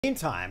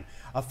Meantime,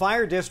 a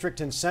fire district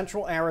in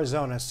central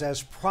Arizona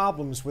says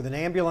problems with an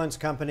ambulance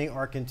company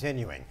are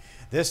continuing.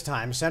 This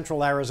time,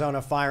 Central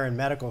Arizona Fire and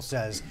Medical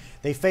says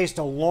they faced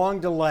a long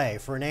delay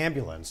for an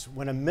ambulance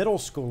when a middle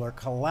schooler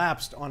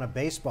collapsed on a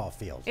baseball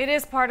field. It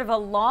is part of a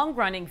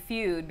long-running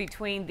feud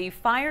between the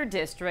fire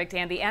district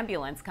and the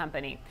ambulance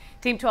company.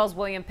 Team 12's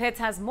William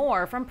Pitts has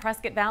more from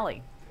Prescott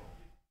Valley.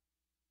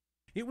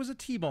 It was a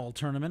t-ball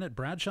tournament at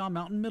Bradshaw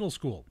Mountain Middle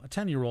School. A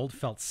 10-year-old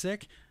felt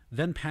sick,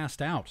 then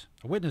passed out.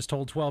 A witness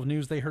told 12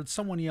 News they heard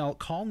someone yell,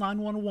 "Call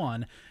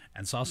 911,"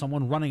 and saw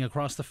someone running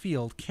across the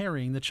field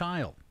carrying the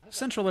child.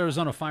 Central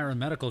Arizona Fire and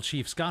Medical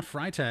Chief Scott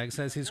Freitag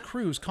says his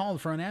crews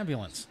called for an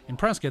ambulance. In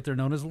Prescott, they're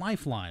known as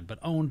Lifeline, but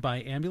owned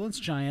by ambulance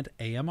giant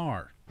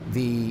AMR.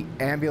 The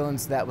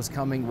ambulance that was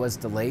coming was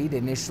delayed.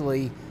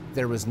 Initially,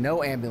 there was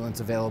no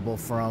ambulance available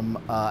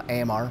from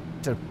AMR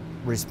to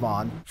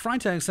respond.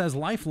 Freitag says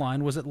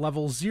Lifeline was at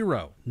level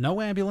 0. No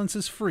ambulance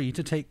is free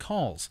to take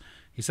calls.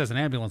 He says an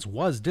ambulance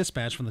was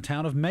dispatched from the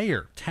town of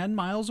Mayer, 10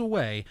 miles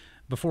away,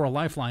 before a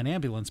Lifeline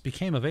ambulance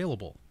became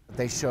available.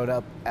 They showed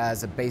up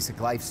as a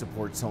basic life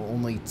support, so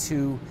only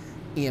 2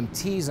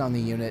 EMTs on the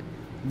unit,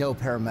 no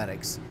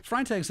paramedics.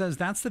 Freitag says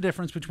that's the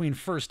difference between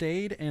first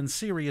aid and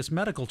serious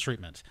medical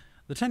treatment.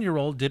 The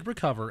 10-year-old did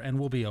recover and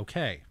will be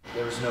okay.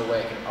 There was no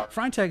way.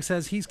 Freitag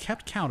says he's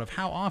kept count of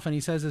how often he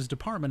says his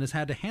department has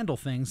had to handle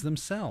things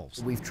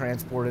themselves. We've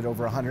transported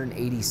over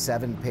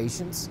 187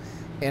 patients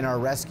in our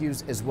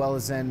rescues, as well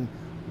as in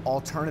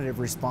alternative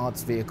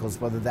response vehicles,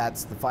 whether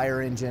that's the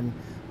fire engine,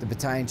 the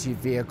battalion chief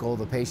vehicle,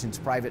 the patient's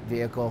private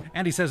vehicle.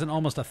 And he says in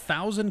almost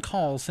 1,000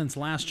 calls since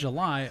last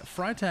July,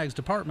 Freitag's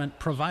department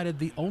provided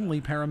the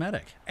only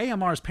paramedic.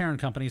 AMR's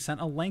parent company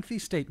sent a lengthy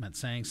statement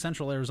saying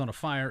Central Arizona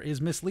Fire is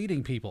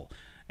misleading people.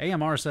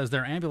 AMR says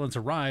their ambulance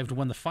arrived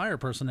when the fire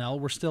personnel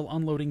were still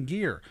unloading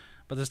gear.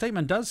 But the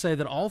statement does say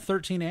that all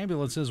 13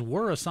 ambulances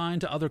were assigned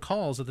to other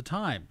calls at the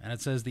time, and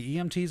it says the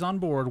EMTs on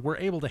board were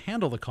able to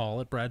handle the call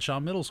at Bradshaw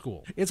Middle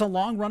School. It's a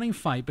long-running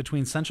fight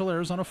between Central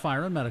Arizona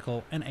Fire and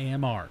Medical and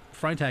AMR.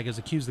 Freitag has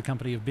accused the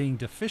company of being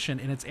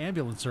deficient in its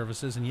ambulance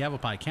services in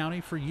Yavapai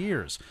County for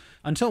years.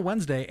 Until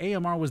Wednesday,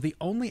 AMR was the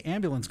only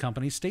ambulance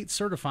company state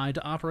certified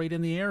to operate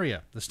in the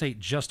area. The state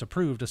just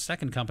approved a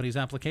second company's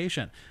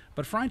application,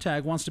 but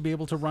Freitag wants to be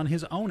able to run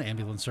his own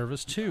ambulance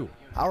service too.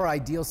 Our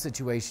ideal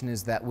situation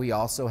is that we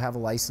also have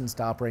a license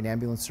to operate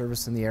ambulance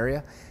service in the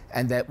area,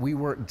 and that we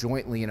work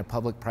jointly in a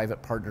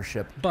public-private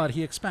partnership. But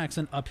he expects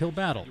an uphill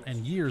battle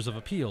and years of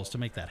appeals to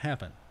make that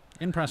happen.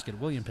 In Prescott,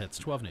 William Pitts,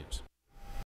 12 News.